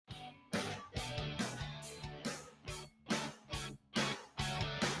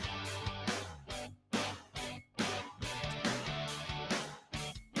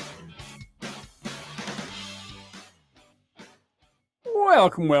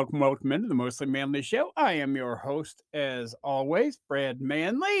Welcome into the Mostly Manly Show. I am your host, as always, Brad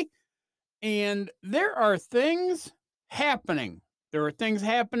Manley. And there are things happening. There are things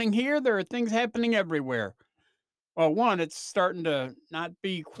happening here. There are things happening everywhere. Well, one, it's starting to not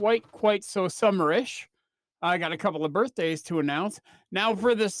be quite so summerish. I got a couple of birthdays to announce. Now,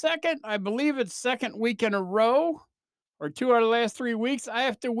 for the second, I believe it's second week in a row, or 2 out of the last 3 weeks, I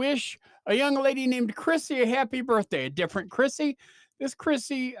have to wish a young lady named Chrissy a happy birthday. A different Chrissy. This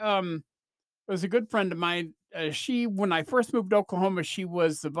Chrissy was a good friend of mine. When I first moved to Oklahoma, she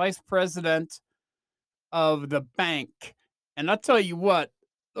was the vice president of the bank. And I'll tell you what,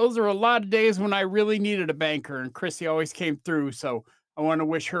 those are a lot of days when I really needed a banker, and Chrissy always came through. So I want to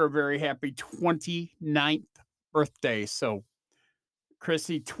wish her a very happy 29th birthday. So,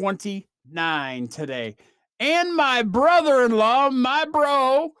 Chrissy, 29 today. And my brother-in-law, my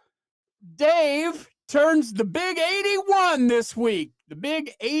bro, Dave, turns the big 81 this week. The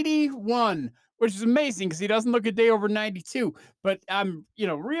big 81, which is amazing because he doesn't look a day over 92. But I'm,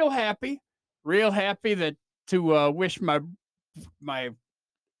 real happy that to wish I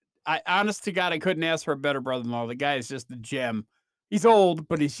honest to God, I couldn't ask for a better brother-in-law. The guy is just a gem. He's old,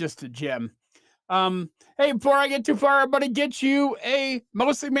 but he's just a gem. Hey, before I get too far, everybody, get you a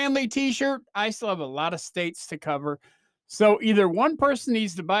Mostly Manly t-shirt. I still have a lot of states to cover. So either one person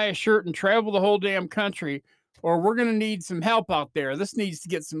needs to buy a shirt and travel the whole damn country, or we're going to need some help out there. This needs to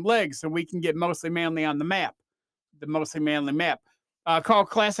get some legs so we can get Mostly Manly on the map, the Mostly Manly map. Call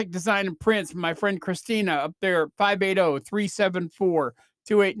Classic Design and Prints, my friend Christina up there,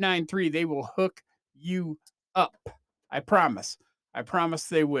 580-374-2893. They will hook you up. I promise. I promise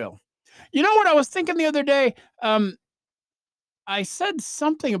they will. You know what I was thinking the other day? I said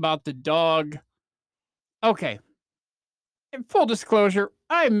something about the dog. Okay. In full disclosure,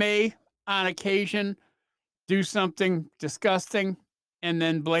 I may, on occasion, do something disgusting and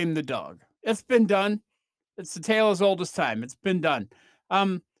then blame the dog. It's been done. It's the tale as old as time. It's been done.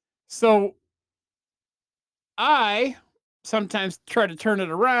 So I sometimes try to turn it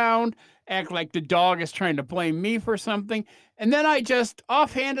around, act like the dog is trying to blame me for something. And then I just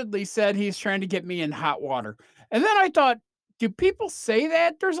offhandedly said he's trying to get me in hot water. And then I thought, do people say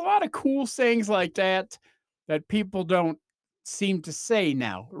that? There's a lot of cool sayings like that people don't seem to say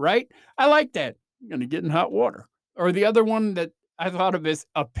now, right? I like that. I'm going to get in hot water. Or the other one that I thought of is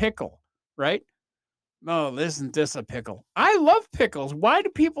a pickle, right? Oh, isn't this a pickle? I love pickles. Why do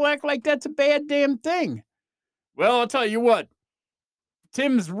people act like that's a bad damn thing? Well, I'll tell you what.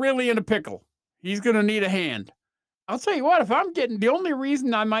 Tim's really in a pickle. He's going to need a hand. I'll tell you what, the only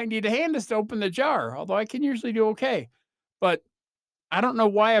reason I might need a hand is to open the jar, although I can usually do okay. But I don't know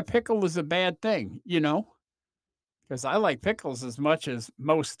why a pickle is a bad thing, because I like pickles as much as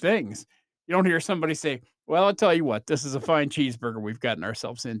most things. You don't hear somebody say, well, I'll tell you what, this is a fine cheeseburger we've gotten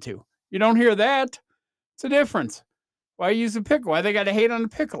ourselves into. You don't hear that. It's a difference. Why use a pickle? Why they got to hate on a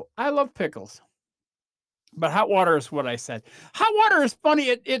pickle? I love pickles. But hot water is what I said. Hot water is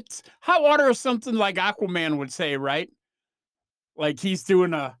funny. It's hot water is something like Aquaman would say, right? Like he's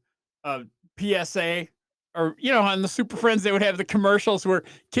doing a PSA, or on the Super Friends they would have the commercials where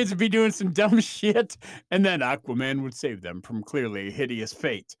kids would be doing some dumb shit, and then Aquaman would save them from clearly a hideous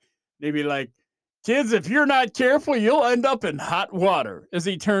fate. They'd be like, kids, if you're not careful, you'll end up in hot water. As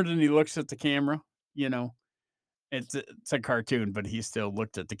he turns and he looks at the camera, it's a cartoon, but he still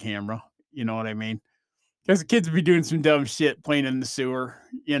looked at the camera. You know what I mean? Because the kids would be doing some dumb shit, playing in the sewer,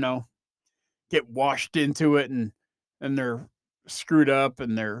 get washed into it, and they're screwed up,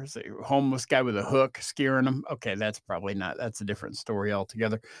 and there's a homeless guy with a hook scaring them. Okay, that's a different story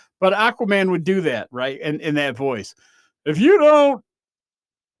altogether. But Aquaman would do that, right? And in that voice. If you don't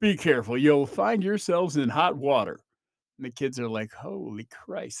be careful, you'll find yourselves in hot water. And the kids are like, holy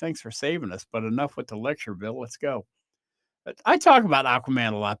Christ, thanks for saving us. But enough with the lecture, Bill. Let's go. I talk about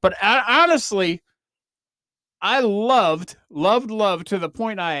Aquaman a lot, but honestly, I loved to the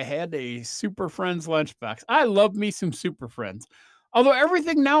point I had a Super Friends lunchbox. I love me some Super Friends. Although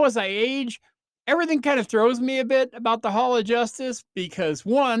everything now as I age, everything kind of throws me a bit about the Hall of Justice because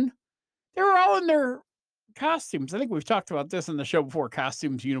one, they were all in their costumes. I think we've talked about this in the show before,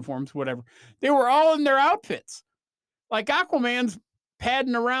 costumes, uniforms, whatever. They were all in their outfits. Like Aquaman's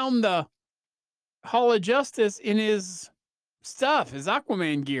padding around the Hall of Justice in his stuff, his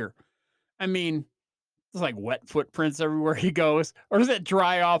Aquaman gear. I mean, it's like wet footprints everywhere he goes. Or does it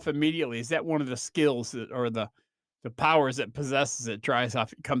dry off immediately? Is that one of the skills or the powers that possesses it dries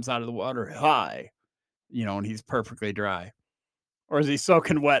off? It comes out of the water high, and he's perfectly dry. Or is he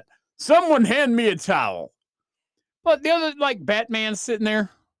soaking wet? Someone hand me a towel. But the other, like Batman sitting there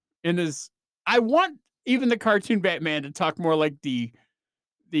in his, I want even the cartoon Batman to talk more like the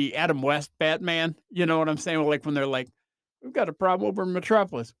the Adam West Batman, you know what I'm saying? Like, when they're like, "We've got a problem over in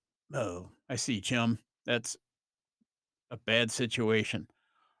Metropolis." "Oh, I see, chum. That's a bad situation."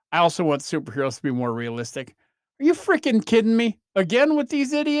 I also want superheroes to be more realistic. Are you freaking kidding me? Again with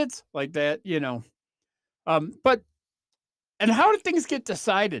these idiots? Like that, you know? But and how do things get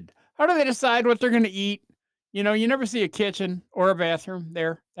decided? How do they decide what they're gonna eat? You know, you never see a kitchen or a bathroom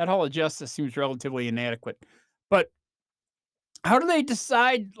there. That Hall of Justice seems relatively inadequate. But how do they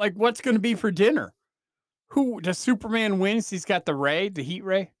decide, like, what's gonna be for dinner? Who does Superman wins? He's got the ray, the heat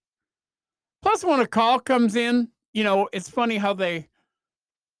ray. Plus, when a call comes in, you know, it's funny how they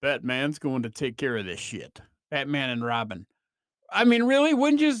Batman's going to take care of this shit. Batman and Robin. I mean, really?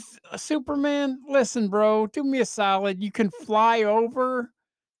 Wouldn't you Superman? Listen, bro, do me a solid. You can fly over.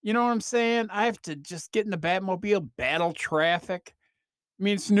 You know what I'm saying? I have to just get in the Batmobile, battle traffic. I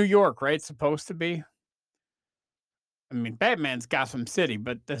mean, it's New York, right? It's supposed to be. I mean, Batman's Gotham City,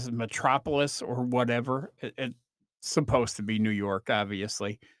 but this is Metropolis or whatever. It's supposed to be New York,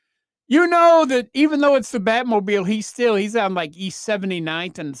 obviously. You know that even though it's the Batmobile, he's on, like, East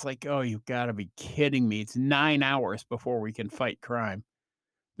 79th, and it's like, "Oh, you gotta be kidding me. It's 9 hours before we can fight crime."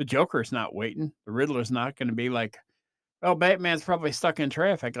 The Joker's not waiting. The Riddler's not gonna be like, "Well, Batman's probably stuck in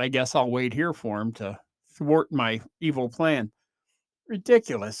traffic. I guess I'll wait here for him to thwart my evil plan."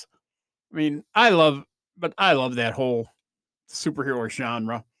 Ridiculous. I mean, I love that whole superhero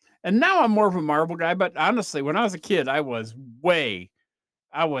genre. And now I'm more of a Marvel guy, but honestly, when I was a kid, I was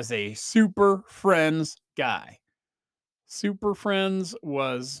a Super Friends guy. Super Friends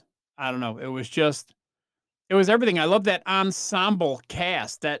was, I don't know, it was everything. I love that ensemble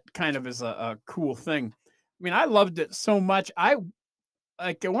cast. That kind of is a cool thing. I mean, I loved it so much. I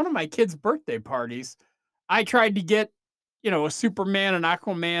like at one of my kids' birthday parties, I tried to get, you know, a Superman and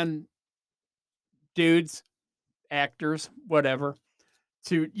Aquaman dudes, actors, whatever,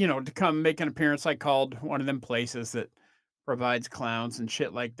 to, you know, to come make an appearance. I called one of them places that provides clowns and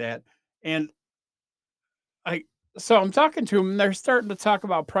shit like that. And I so I'm talking to them, and they're starting to talk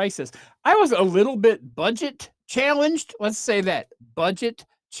about prices. I was a little bit budget challenged, let's say that, budget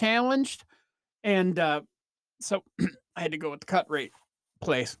challenged, and, so I had to go with the cut rate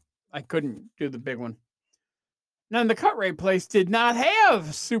place. I couldn't do the big one. Now, the cut rate place did not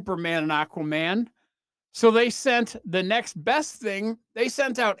have Superman and Aquaman, so they sent the next best thing. They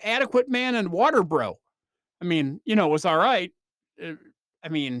sent out Adequate Man and Waterbro. I mean, you know, it was alright. Uh, I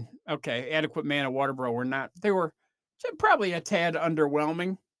mean, okay, Adequate Man and Waterbro were not they were probably a tad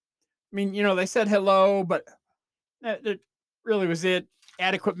underwhelming. I mean, you know, they said hello, but that really was it.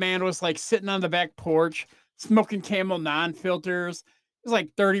 Adequate Man was, like, sitting on the back porch, smoking Camel non-filters. He was, like,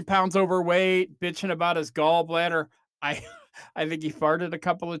 30 pounds overweight, bitching about his gallbladder. I I think he farted a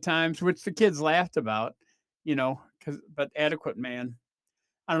couple of times, which the kids laughed about, you know, but Adequate Man,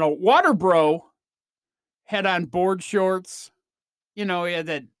 I don't know. Waterbro had on board shorts. You know, he had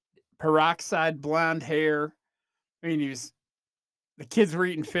that peroxide blonde hair. I mean, the kids were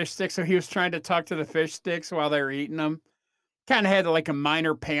eating fish sticks, so he was trying to talk to the fish sticks while they were eating them. Kinda had, like, a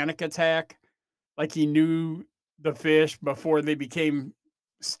minor panic attack, like he knew the fish before they became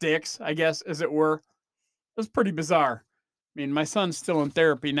sticks, I guess, as it were. It was pretty bizarre. I mean, my son's still in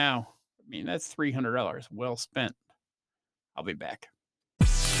therapy now. I mean, that's $300 well spent. I'll be back.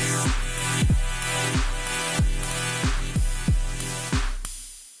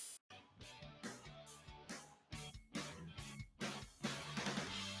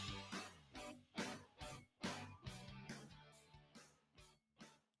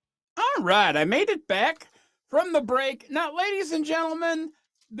 All right, I made it back from the break. Now, ladies and gentlemen,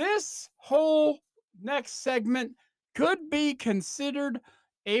 this whole next segment could be considered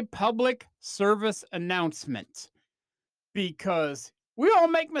a public service announcement because we all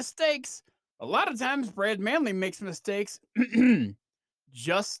make mistakes. A lot of times, Brad Manley makes mistakes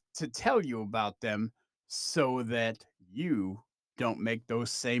just to tell you about them so that you don't make those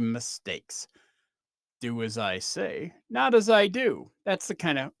same mistakes. Do as I say, not as I do. That's the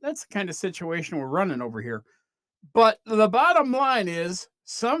kind of situation we're running over here. But the bottom line is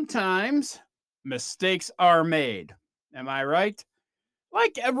sometimes mistakes are made. Am I right?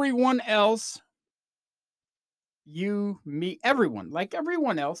 Like everyone else, like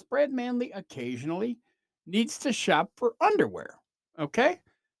everyone else, Brad Manley occasionally needs to shop for underwear. Okay? I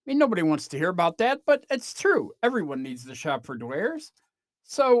mean, nobody wants to hear about that, but it's true. Everyone needs to shop for dwares.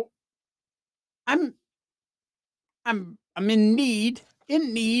 So I'm I'm in need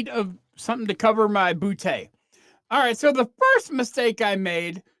of something to cover my bootay. All right, so the first mistake I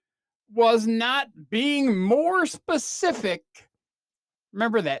made was not being more specific.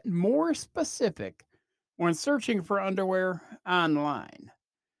 Remember that, more specific when searching for underwear online.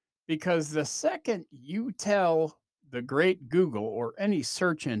 because the second you tell the great Google or any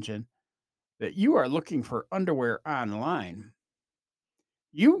search engine that you are looking for underwear online,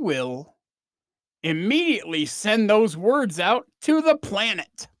 you will immediately send those words out to the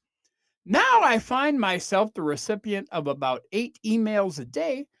planet. Now I find myself the recipient of about 8 emails a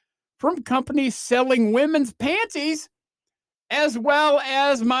day from companies selling women's panties as well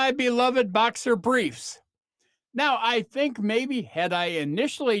as my beloved boxer briefs. Now, I think maybe had I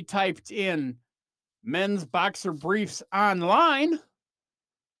initially typed in men's boxer briefs online,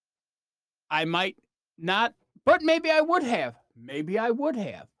 I might not, but maybe I would have. Maybe I would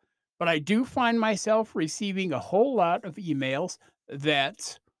have. But I do find myself receiving a whole lot of emails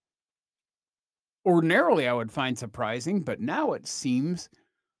that ordinarily I would find surprising, but now it seems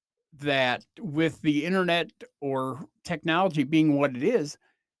that with the internet or technology being what it is,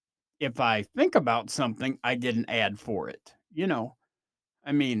 if I think about something, I get an ad for it.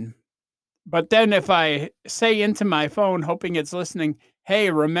 I mean, but then if I say into my phone, hoping it's listening, hey,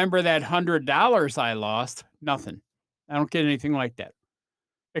 remember that $100 I lost? Nothing. I don't get anything like that,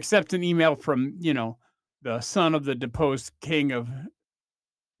 except an email from, the son of the deposed king of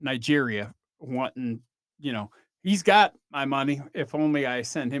Nigeria wanting, you know, he's got my money if only I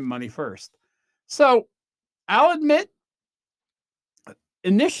send him money first. So I'll admit,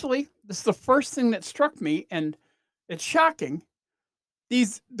 initially, this is the first thing that struck me, and it's shocking.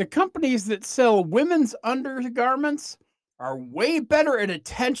 The companies that sell women's undergarments are way better at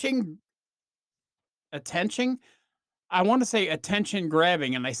attention. I want to say attention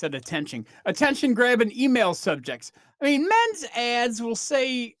grabbing, and I said attention grabbing email subjects. I mean, men's ads will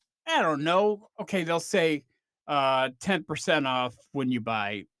say, I don't know. Okay, they'll say 10% off when you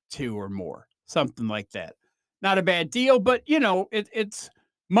buy two or more, something like that. Not a bad deal, but it's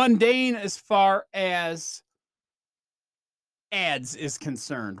mundane as far as ads is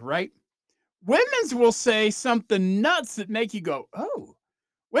concerned, right? Women's will say something nuts that make you go, oh.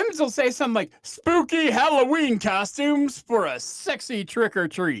 Women's will say something like spooky Halloween costumes for a sexy trick or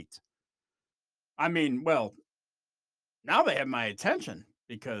treat. I mean, well, now they have my attention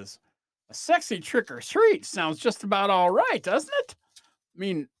because a sexy trick or treat sounds just about all right, doesn't it? I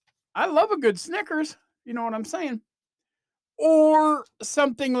mean, I love a good Snickers. You know what I'm saying? Or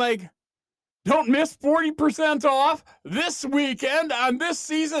something like, don't miss 40% off this weekend on this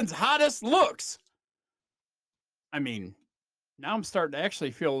season's hottest looks. I mean, now I'm starting to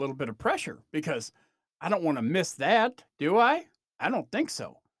actually feel a little bit of pressure because I don't want to miss that, do I? I don't think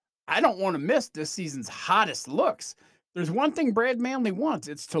so. I don't want to miss this season's hottest looks. There's one thing Brad Manley wants,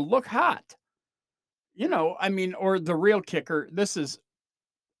 it's to look hot. I mean, or the real kicker,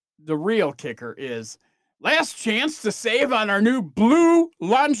 the real kicker is last chance to save on our new blue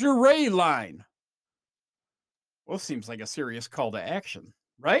lingerie line. Well, seems like a serious call to action,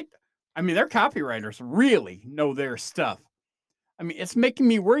 right? I mean, their copywriters really know their stuff. I mean, it's making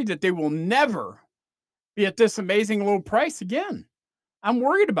me worried that they will never be at this amazing low price again. I'm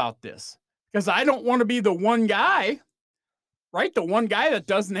worried about this because I don't want to be the one guy, right? The one guy that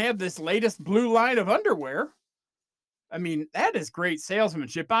doesn't have this latest blue line of underwear. I mean, that is great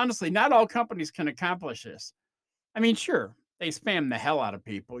salesmanship. Honestly, not all companies can accomplish this. I mean, sure, they spam the hell out of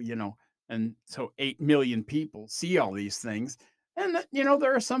people, and so 8 million people see all these things. And,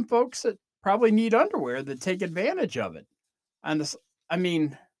 there are some folks that probably need underwear that take advantage of it. And this, I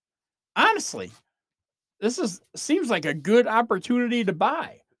mean, honestly, seems like a good opportunity to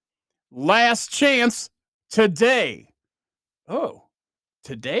buy. Last chance today. Oh,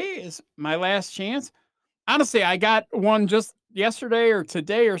 today is my last chance? Honestly, I got one just yesterday or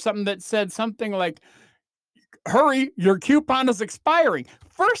today or something that said something like, hurry, your coupon is expiring.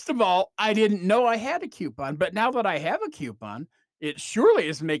 First of all, I didn't know I had a coupon, but now that I have a coupon, it surely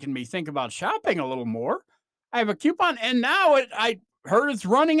is making me think about shopping a little more. I have a coupon, and now I heard it's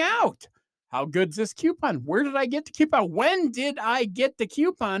running out. How good's this coupon? Where did I get the coupon? When did I get the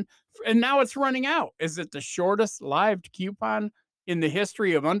coupon? And now it's running out. Is it the shortest lived coupon in the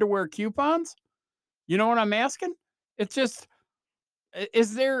history of underwear coupons? You know what I'm asking? It's just,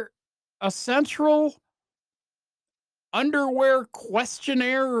 is there a central underwear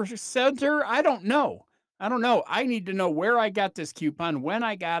questionnaire center? I don't know. I need to know where I got this coupon, when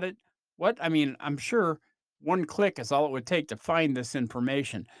I got it. I mean, I'm sure one click is all it would take to find this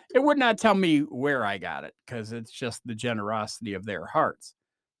information. It would not tell me where I got it because it's just the generosity of their hearts.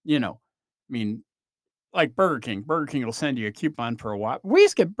 I mean, like Burger King. Burger King will send you a coupon for a Whopper. We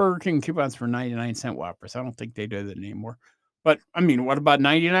used to get Burger King coupons for 99-cent Whoppers. I don't think they do that anymore. But I mean, what about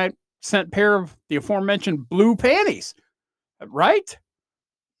 99-cent pair of the aforementioned blue panties? Right?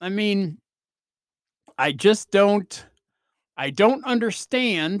 I mean, I don't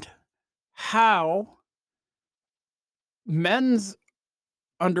understand how men's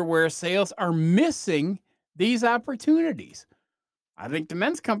underwear sales are missing these opportunities. I think the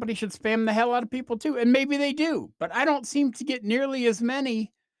men's company should spam the hell out of people too, and maybe they do, but I don't seem to get nearly as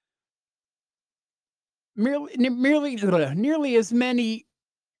many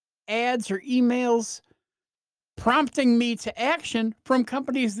ads or emails prompting me to action from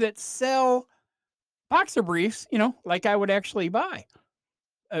companies that sell boxer briefs, like I would actually buy.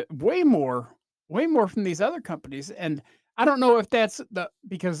 Way more from these other companies, and I don't know if that's the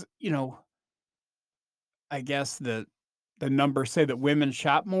because, I guess the numbers say that women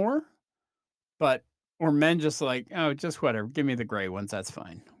shop more, but or men just like, "Oh, just whatever, give me the gray ones, that's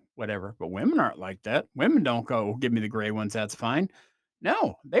fine, whatever." But women aren't like that. Women don't go, "Give me the gray ones, that's fine."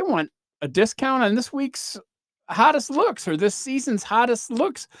 No, they want a discount on this week's hottest looks or this season's hottest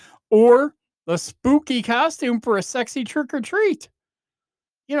looks or the spooky costume for a sexy trick or treat.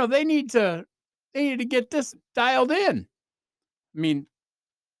 They need to get this dialed in. I mean,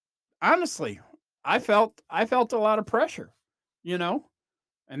 honestly, I felt a lot of pressure, you know?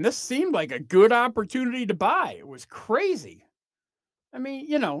 And this seemed like a good opportunity to buy. It was crazy. I mean,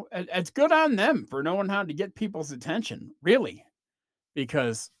 it's good on them for knowing how to get people's attention, really,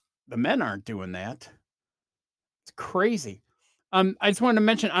 because the men aren't doing that. It's crazy. I just wanted to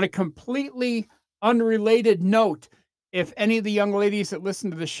mention on a completely unrelated note, if any of the young ladies that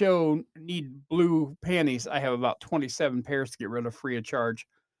listen to the show need blue panties, I have about 27 pairs to get rid of free of charge.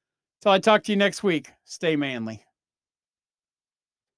 Till I talk to you next week. Stay manly.